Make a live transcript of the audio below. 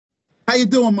How you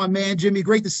doing, my man, Jimmy?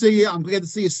 Great to see you. I'm glad to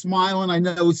see you smiling. I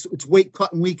know it's weight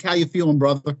cutting week. How you feeling,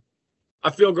 brother? I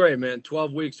feel great, man.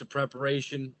 12 weeks of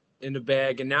preparation in the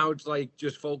bag, and now it's like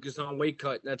just focus on weight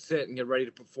cut. That's it, and get ready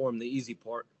to perform the easy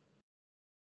part.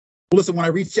 Well, listen, when I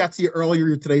reached out to you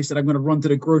earlier today, you said I'm going to run to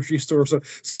the grocery store.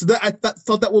 I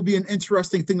thought that would be an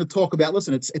interesting thing to talk about.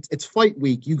 Listen, it's fight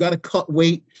week. You got to cut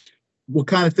weight. What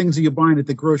kind of things are you buying at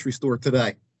the grocery store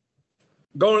today?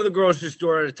 Going to the grocery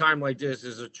store at a time like this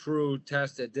is a true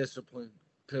test of discipline,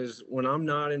 because when I'm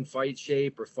not in fight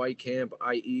shape or fight camp,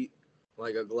 I eat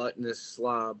like a gluttonous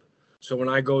slob. So when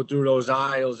I go through those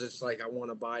aisles, it's like I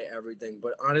want to buy everything.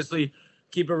 But honestly,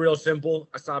 keep it real simple.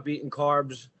 I stopped eating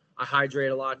carbs. I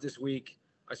hydrate a lot this week.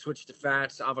 I switched to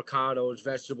fats, avocados,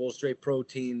 vegetables, straight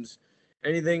proteins.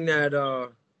 Anything that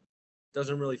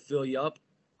doesn't really fill you up,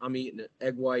 I'm eating it.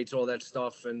 Egg whites, all that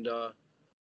stuff. And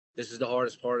this is the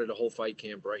hardest part of the whole fight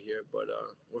camp right here. But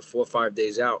we're 4 or 5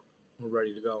 days out. We're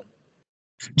ready to go.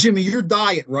 Jimmy, your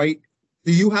diet, right?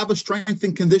 Do you have a strength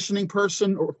and conditioning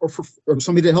person or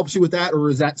somebody that helps you with that? Or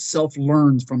is that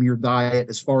self-learned from your diet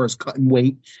as far as cutting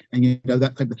weight and,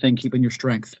 that type of thing, keeping your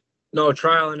strength? No,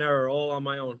 trial and error, all on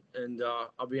my own. And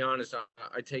I'll be honest,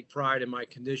 I take pride in my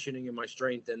conditioning and my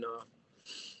strength. And,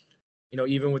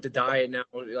 even with the diet now,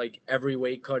 like every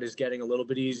weight cut is getting a little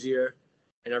bit easier.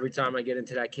 And every time I get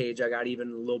into that cage, I got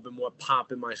even a little bit more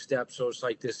pop in my step. So it's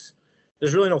like this,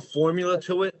 there's really no formula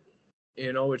to it.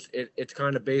 It's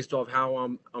kind of based off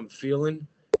how I'm feeling.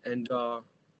 And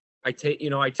I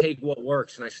take what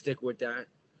works and I stick with that,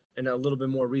 and a little bit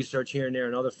more research here and there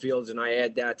in other fields, and I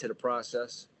add that to the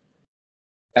process.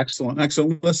 Excellent.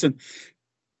 Listen,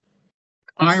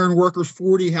 Iron Workers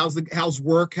 40. How's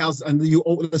work?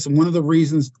 Listen, one of the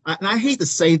reasons, and I hate to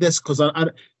say this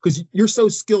because you're so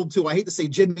skilled too. I hate to say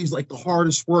Jimmy's like the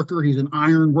hardest worker. He's an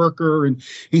iron worker and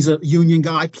he's a union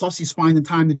guy. Plus, he's finding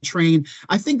time to train.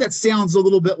 I think that sounds a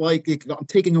little bit like I'm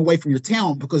taking away from your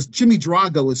talent, because Jimmy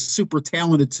Drago is super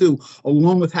talented too,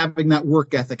 along with having that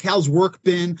work ethic. How's work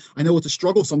been? I know it's a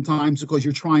struggle sometimes because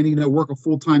you're trying to work a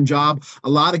full-time job. A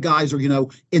lot of guys are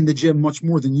in the gym much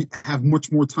more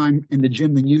time in the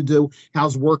gym than you do.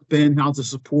 How's work been? How's the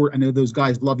support? I know those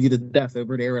guys love you to death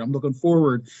over there, and I'm looking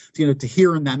forward to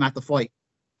hearing them at the fight.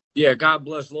 Yeah, God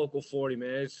bless Local 40, man.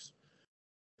 It's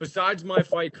besides my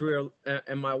fight career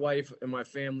and my wife and my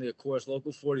family, of course,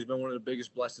 Local 40 has been one of the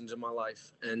biggest blessings in my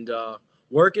life. And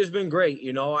work has been great.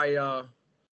 I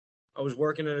was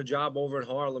working at a job over in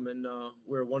Harlem, and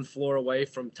we were one floor away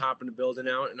from topping the building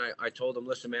out. And I told them,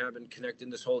 listen, man, I've been connecting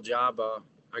this whole job.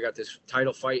 I got this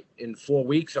title fight in 4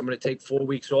 weeks. I'm going to take 4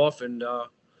 weeks off. And,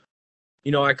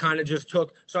 I kind of just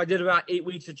so I did about 8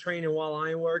 weeks of training while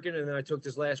I am working. And then I took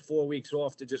this last 4 weeks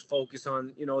off to just focus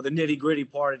on, the nitty gritty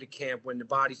part of the camp, when the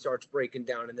body starts breaking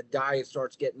down and the diet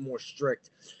starts getting more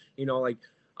strict.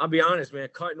 I'll be honest, man,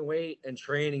 cutting weight and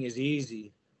training is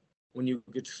easy when you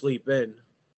get sleep in.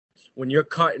 When you're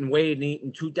cutting weight and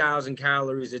eating 2,000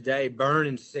 calories a day,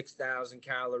 burning 6,000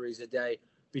 calories a day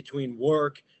between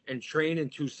work and training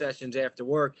 2 sessions after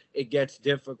work, it gets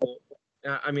difficult.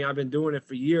 I mean, I've been doing it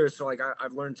for years, so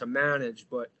I've learned to manage.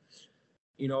 But,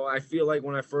 I feel like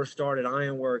when I first started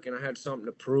iron work and I had something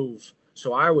to prove,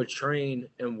 so I would train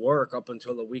and work up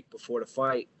until the week before the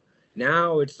fight.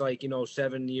 Now it's like,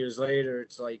 7 years later,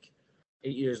 it's like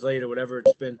 8 years later, whatever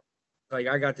it's been. Like,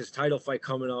 I got this title fight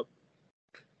coming up.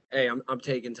 Hey, I'm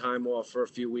taking time off for a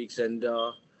few weeks, and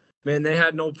man, they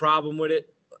had no problem with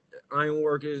it.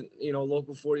 Ironwork is,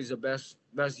 Local 40 is the best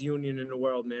union in the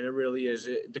world, man. It really is.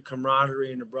 The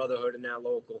camaraderie and the brotherhood in that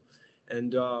local,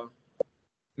 and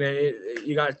man,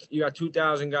 you got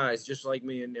 2,000 guys just like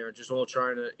me in there, just all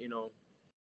trying to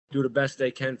do the best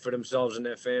they can for themselves and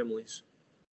their families.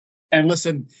 And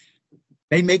listen,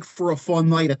 they make for a fun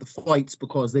night at the fights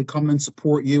because they come and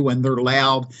support you, and they're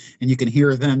loud, and you can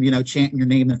hear them, chanting your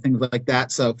name and things like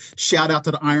that. So shout out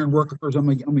to the Iron Workers. I'm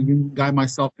a union guy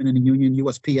myself, been in the union,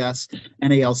 USPS,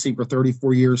 NALC for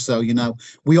 34 years. So,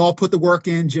 we all put the work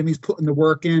in. Jimmy's putting the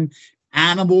work in.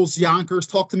 Animals, Yonkers,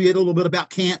 talk to me a little bit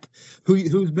about camp.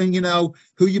 Who's been,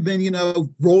 who you've been,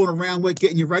 rolling around with,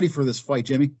 getting you ready for this fight,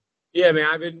 Jimmy? Yeah, man,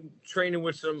 I've been training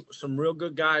with some real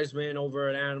good guys, man, over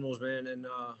at Animals, man, and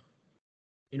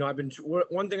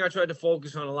one thing I tried to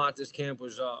focus on a lot this camp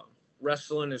was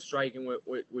wrestling and striking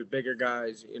with bigger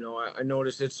guys. I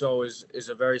noticed Itzo is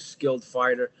a very skilled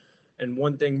fighter. And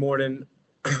one thing more than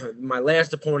my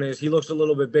last opponent is he looks a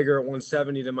little bit bigger at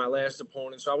 170 than my last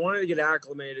opponent. So I wanted to get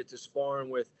acclimated to sparring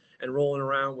with and rolling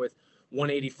around with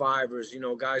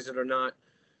 185ers, guys that are not,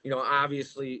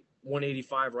 obviously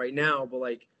 185 right now, but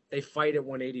like they fight at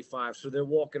 185. So they're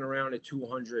walking around at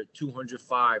 200,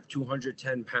 205,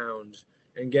 210 pounds.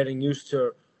 and getting used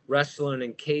to wrestling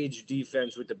and cage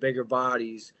defense with the bigger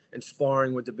bodies and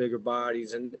sparring with the bigger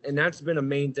bodies. And that's been a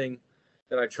main thing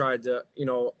that I tried to,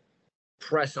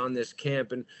 press on this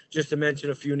camp. And just to mention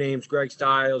a few names, Greg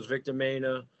Stiles, Victor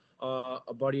Mena,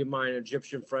 a buddy of mine, an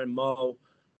Egyptian friend, Mo,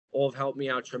 all have helped me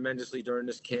out tremendously during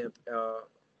this camp.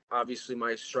 Obviously,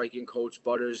 my striking coach,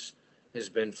 Butters, has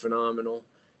been phenomenal.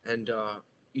 And,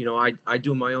 I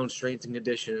do my own strength and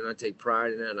conditioning, and I take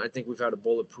pride in that. And I think we've had a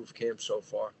bulletproof camp so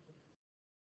far.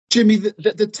 Jimmy,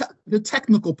 the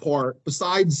technical part,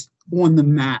 besides on the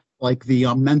mat, like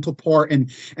the mental part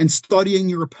and studying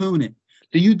your opponent,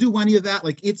 do you do any of that?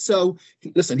 Like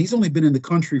listen, he's only been in the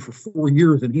country for 4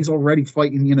 years and he's already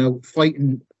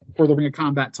fighting for the Ring of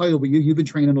Combat title, but you've been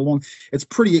training along. It's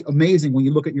pretty amazing when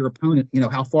you look at your opponent,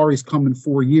 how far he's come in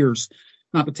 4 years.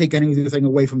 Not to take anything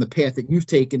away from the path that you've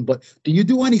taken, but do you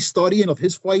do any studying of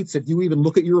his fights? If you even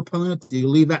look at your opponent, do you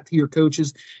leave that to your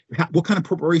coaches? What kind of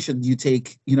preparation do you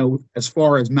take, as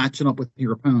far as matching up with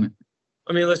your opponent?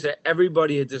 I mean, listen,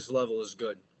 everybody at this level is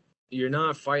good. You're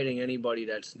not fighting anybody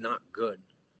that's not good,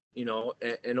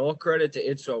 and all credit to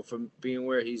Itzo for being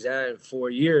where he's at in 4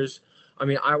 years. I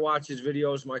mean, I watch his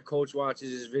videos, my coach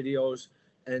watches his videos,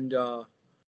 and,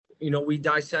 we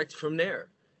dissect from there.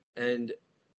 And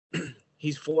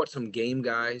he's fought some game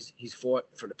guys. He's fought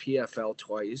for the PFL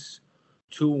twice,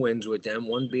 2 wins with them,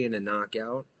 1 being a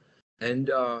knockout.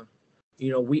 And,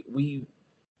 we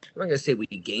I'm not going to say we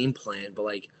game plan, but,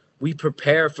 we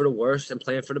prepare for the worst and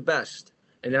plan for the best.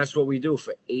 And that's what we do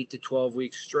for 8 to 12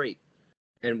 weeks straight.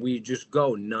 And we just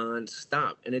go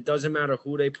nonstop. And it doesn't matter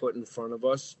who they put in front of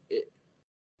us.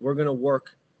 We're going to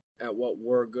work at what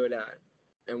we're good at.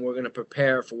 And we're going to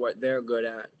prepare for what they're good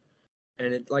at.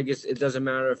 And it doesn't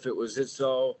matter if it was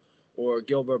Itzo or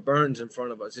Gilbert Burns in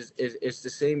front of us. It's the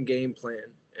same game plan.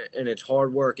 And it's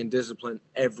hard work and discipline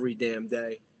every damn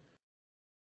day.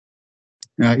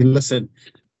 Listen,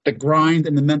 the grind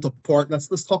and the mental part. Let's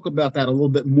talk about that a little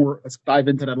bit more. Let's dive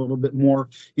into that a little bit more.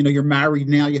 You're married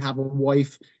now. You have a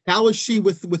wife. How is she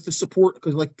with the support?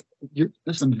 Because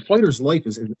listen, the fighter's life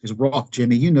is rough,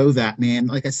 Jimmy. You know that, man.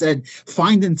 Like I said,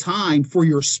 finding time for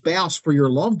your spouse, for your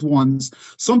loved ones.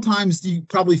 Sometimes you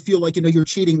probably feel like you're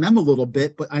cheating them a little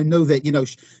bit. But I know that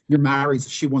you're married. So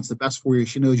she wants the best for you.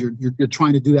 She knows you're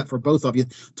trying to do that for both of you.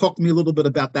 Talk to me a little bit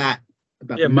about that.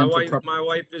 My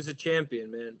wife is a champion,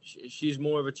 man. She's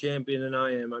more of a champion than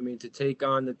I am. I mean, to take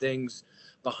on the things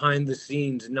behind the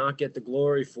scenes and not get the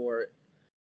glory for it,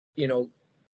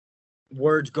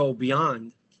 words go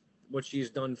beyond what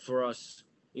she's done for us,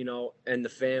 and the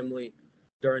family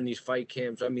during these fight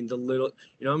camps. I mean,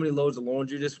 how many loads of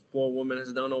laundry this poor woman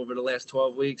has done over the last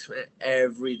 12 weeks, man?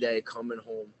 Every day coming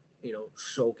home,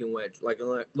 soaking wet,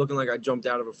 looking like I jumped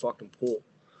out of a fucking pool.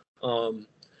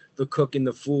 The cooking,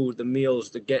 the food, the meals,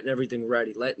 the getting everything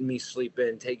ready, letting me sleep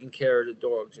in, taking care of the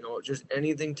dogs, just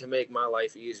anything to make my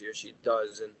life easier, she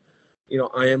does. And,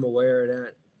 I am aware of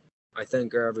that. I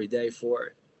thank her every day for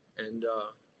it. And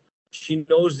she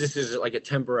knows this is like a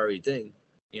temporary thing.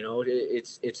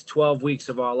 It's 12 weeks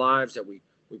of our lives that we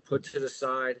put to the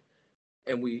side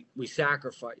and we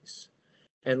sacrifice.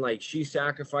 And she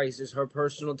sacrifices her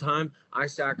personal time, I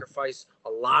sacrifice a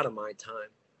lot of my time.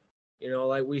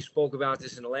 We spoke about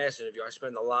this in the last interview. I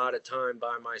spend a lot of time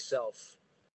by myself,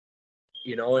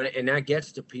 and that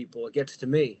gets to people. It gets to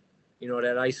me,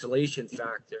 that isolation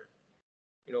factor.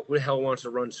 Who the hell wants to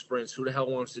run sprints? Who the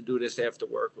hell wants to do this after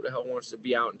work? Who the hell wants to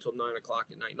be out until 9 o'clock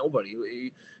at night?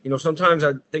 Nobody. Sometimes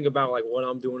I think about what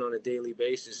I'm doing on a daily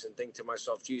basis and think to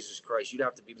myself, Jesus Christ, you'd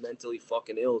have to be mentally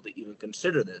fucking ill to even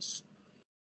consider this.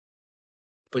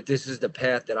 But this is the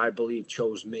path that I believe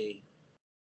chose me.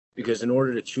 Because in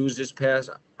order to choose this path,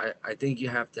 I think you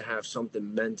have to have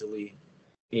something mentally,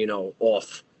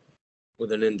 off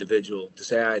with an individual to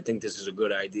say, I think this is a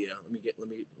good idea.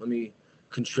 Let me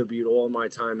contribute all my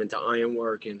time into iron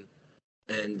work and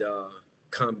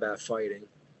combat fighting.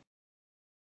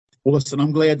 Well, listen,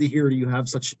 I'm glad to hear that you have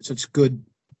such a good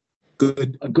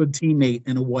teammate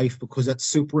and a wife, because that's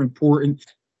super important.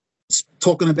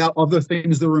 Talking about other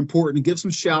things that are important, give some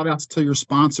shout outs to your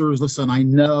sponsors. Listen, I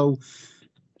know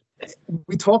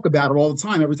we talk about it all the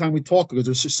time, every time we talk, because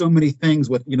there's just so many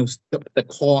things with, the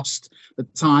cost, the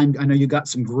time. I know you got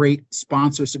some great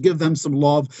sponsors, so give them some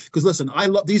love. Because listen, I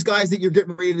love these guys that you're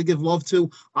getting ready to give love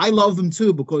to. I love them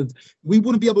too, because we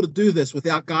wouldn't be able to do this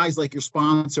without guys like your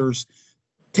sponsors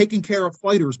taking care of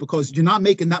fighters, because you're not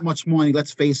making that much money.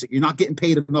 Let's face it. You're not getting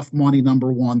paid enough money,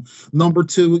 number one. Number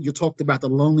two, you talked about the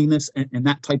loneliness and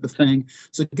that type of thing.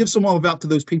 So give some love out to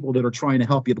those people that are trying to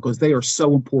help you, because they are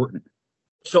so important.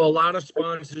 So a lot of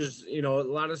sponsors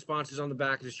on the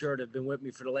back of the shirt have been with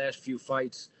me for the last few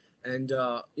fights. And,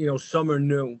 some are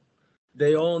new.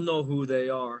 They all know who they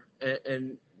are.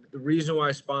 And the reason why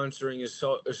sponsoring is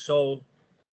so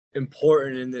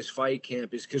important in this fight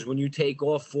camp is because when you take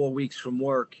off 4 weeks from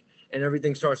work and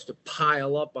everything starts to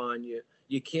pile up on you,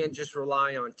 you can't just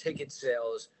rely on ticket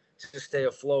sales to stay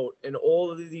afloat. And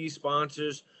all of these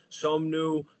sponsors, some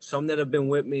new, some that have been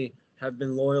with me, have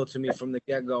been loyal to me from the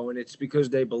get-go, and it's because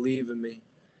they believe in me.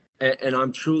 And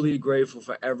I'm truly grateful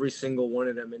for every single one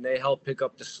of them, and they help pick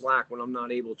up the slack when I'm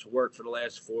not able to work for the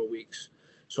last 4 weeks.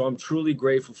 So I'm truly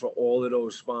grateful for all of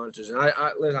those sponsors. And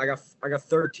listen, I got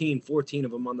 13, 14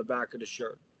 of them on the back of the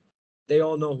shirt. They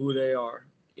all know who they are,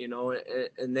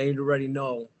 and they already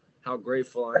know how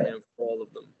grateful I am for all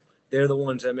of them. They're the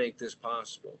ones that make this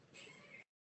possible.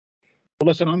 Well,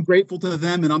 listen, I'm grateful to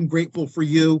them, and I'm grateful for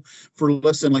you for,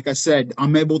 listen, like I said,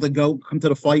 I'm able to come to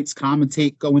the fights,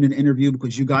 commentate, go in an interview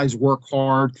because you guys work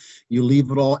hard. You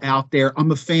leave it all out there.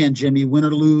 I'm a fan, Jimmy, win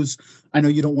or lose. I know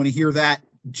you don't want to hear that.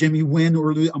 Jimmy, win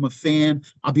or lose, I'm a fan.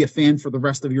 I'll be a fan for the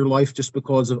rest of your life just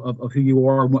because of who you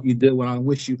are and what you do. And I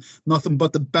wish you nothing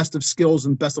but the best of skills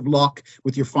and best of luck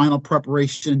with your final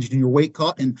preparations and your weight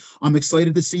cut. And I'm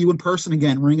excited to see you in person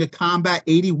again. Ring of Combat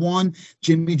 81,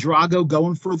 Jimmy Drago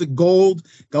going for the gold,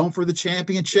 going for the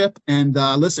championship. And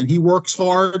listen, he works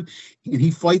hard and he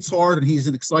fights hard and he's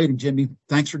an exciting, Jimmy.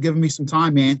 Thanks for giving me some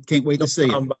time, man. Can't wait to see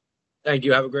you. Thank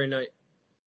you. Have a great night.